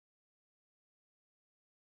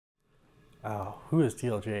Oh, who is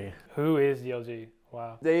DLG? Who is DLG?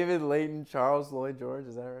 Wow. David, Leighton, Charles, Lloyd, George,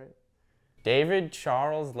 is that right? David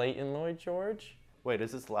Charles Leighton Lloyd George? Wait,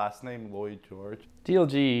 is his last name Lloyd George?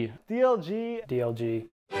 DLG. DLG. DLG.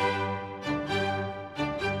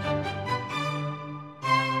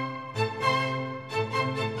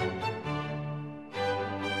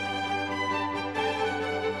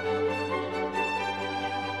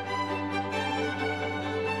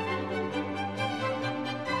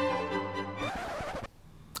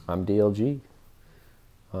 I'm DLG,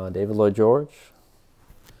 David Lloyd George.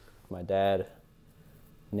 My dad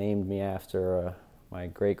named me after my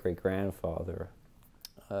great-great-grandfather.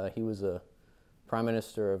 He was a Prime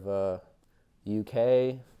Minister of the UK.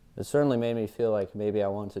 It certainly made me feel like maybe I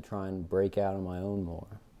wanted to try and break out on my own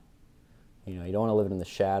more. You know, you don't want to live in the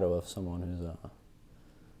shadow of someone who's,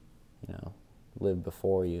 you know, lived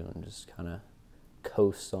before you and just kind of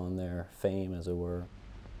coast on their fame, as it were.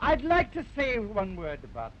 I'd like to say one word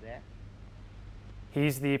about that.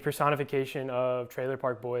 He's the personification of Trailer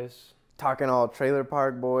Park Boys. Talking all Trailer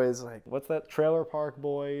Park Boys, like, What's that? Trailer Park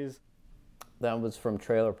Boys? That was from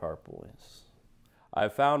Trailer Park Boys. I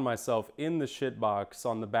found myself in the shitbox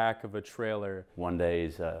on the back of a trailer. One day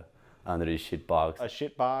he's under his shitbox. A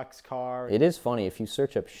shitbox car. It is funny, if you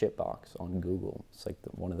search up shitbox on Google, it's like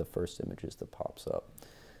one of the first images that pops up.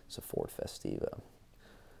 It's a Ford Festiva.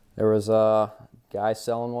 There was a guy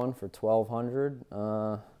selling one for $1,200,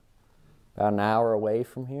 about an hour away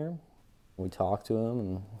from here. We talked to him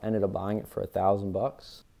and ended up buying it for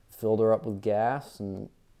 $1,000. Filled her up with gas and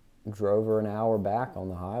drove her an hour back on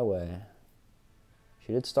the highway.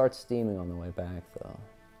 She did start steaming on the way back though.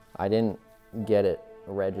 I didn't get it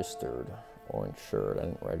registered or insured. I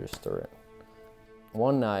didn't register it.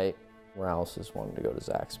 One night, Morales just wanted to go to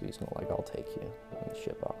Zaxby's and I'm like, I'll take you in the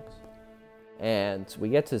shitbox. And we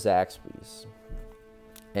get to Zaxby's,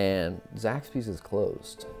 and Zaxby's is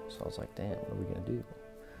closed. So I was like, damn, what are we gonna do?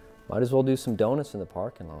 Might as well do some donuts in the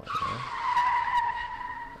parking lot, you know?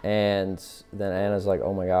 And then Anna's like,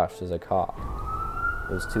 oh my gosh, there's a cop.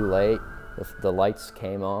 It was too late. The lights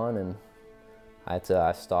came on, and I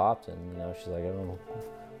stopped, and you know, she's like, oh,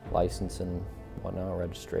 license and whatnot,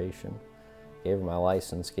 registration. Gave her my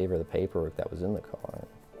license, gave her the paperwork that was in the car.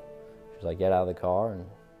 She's like, get out of the car and,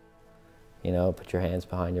 you know, put your hands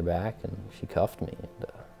behind your back, and she cuffed me. And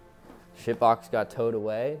shitbox got towed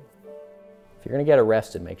away. If you're gonna get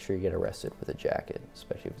arrested, make sure you get arrested with a jacket,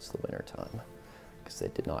 especially if it's the winter time, because they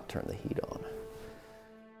did not turn the heat on.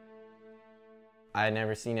 I had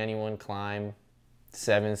never seen anyone climb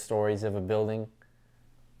 7 stories of a building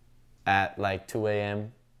at like 2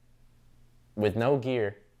 a.m. with no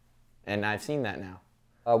gear, and I've seen that now.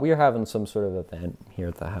 We were having some sort of event here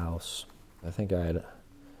at the house. I think I had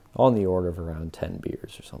on the order of around 10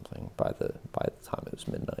 beers or something by the time it was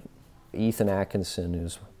midnight. Ethan Atkinson,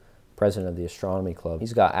 who's president of the astronomy club,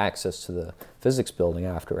 he's got access to the physics building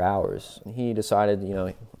after hours. He decided, you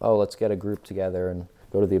know, oh, let's get a group together and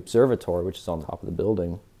go to the observatory, which is on top of the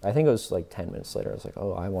building. I think it was like 10 minutes later, I was like,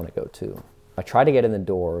 oh, I want to go too. I tried to get in the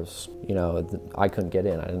doors, you know, I couldn't get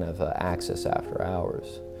in. I didn't have access after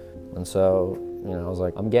hours. And so, you know, I was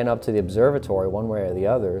like, I'm getting up to the observatory one way or the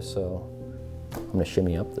other, so I'm gonna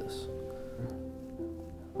shimmy up this.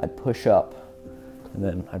 I'd push up, and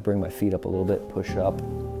then I'd bring my feet up a little bit, push up.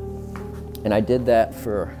 And I did that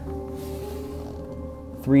for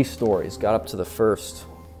 3 stories, got up to the first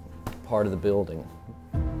part of the building.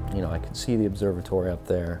 You know, I could see the observatory up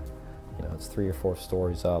there. You know, it's 3 or 4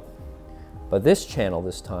 stories up. But this channel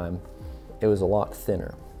this time, it was a lot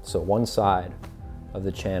thinner. So one side of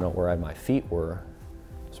the channel where my feet were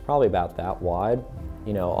was probably about that wide.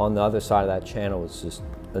 You know, on the other side of that channel was just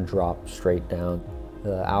a drop straight down.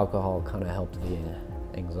 The alcohol kind of helped the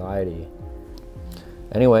anxiety.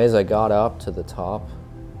 Anyways, I got up to the top,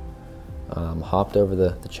 hopped over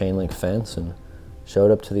the chain link fence and showed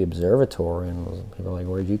up to the observatory, and people were like,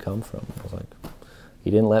 where'd you come from? I was like,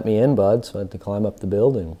 you didn't let me in, bud, so I had to climb up the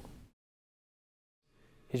building.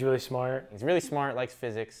 He's really smart. He's really smart, likes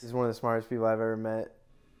physics. he's one of the smartest people I've ever met.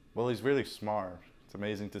 Well, he's really smart. It's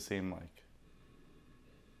amazing to see him like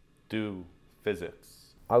do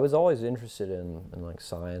physics. I was always interested in like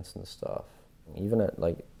science and stuff. Even at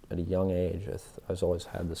a young age, I was always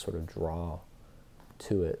had this sort of draw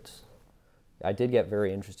to it. I did get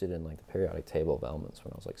very interested in like the periodic table of elements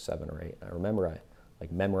when I was like 7 or 8. I remember I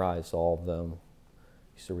like memorized all of them.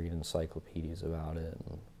 Used to read encyclopedias about it.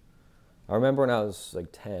 And I remember when I was like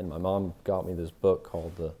 10, my mom got me this book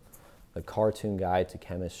called The Cartoon Guide to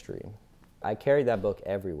Chemistry. I carried that book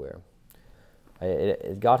everywhere.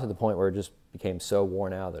 It got to the point where it just became so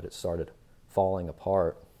worn out that it started falling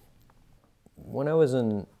apart. When I was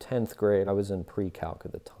in 10th grade, I was in pre-calc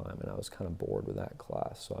at the time, and I was kind of bored with that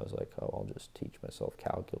class, so I was like, oh, I'll just teach myself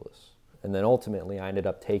calculus. And then ultimately, I ended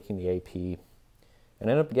up taking the AP, and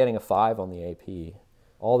ended up getting a 5 on the AP.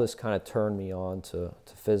 All this kind of turned me on to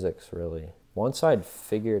physics, really. Once I'd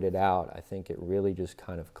figured it out, I think it really just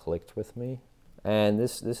kind of clicked with me. And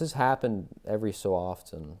this has happened every so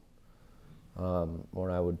often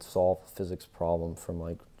when I would solve a physics problem from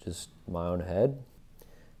like just my own head.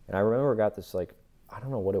 And I remember I got this like, I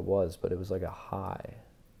don't know what it was, but it was like a high.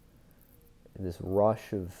 This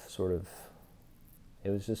rush of sort of, it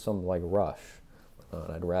was just some like rush.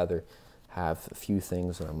 And I'd rather have a few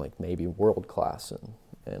things that I'm like maybe world class in.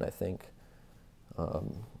 And I think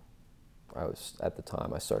I was, at the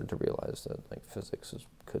time, I started to realize that like physics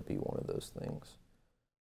could be one of those things.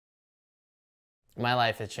 My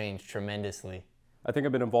life has changed tremendously. I think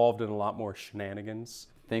I've been involved in a lot more shenanigans.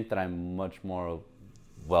 I think that I'm much more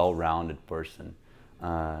well-rounded person,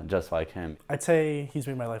 just like him. I'd say he's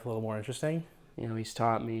made my life a little more interesting. You know, he's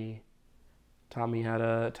taught me how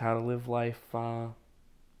to live life to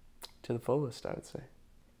the fullest, I would say.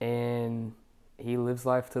 And he lives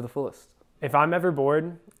life to the fullest. If I'm ever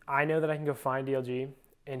bored, I know that I can go find DLG,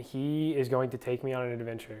 and he is going to take me on an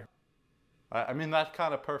adventure. I mean, that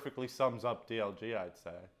kind of perfectly sums up DLG, I'd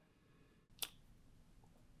say.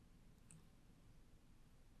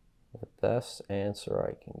 The best answer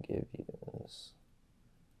I can give you is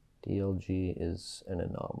DLG is an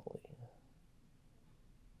anomaly,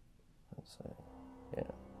 I'd say.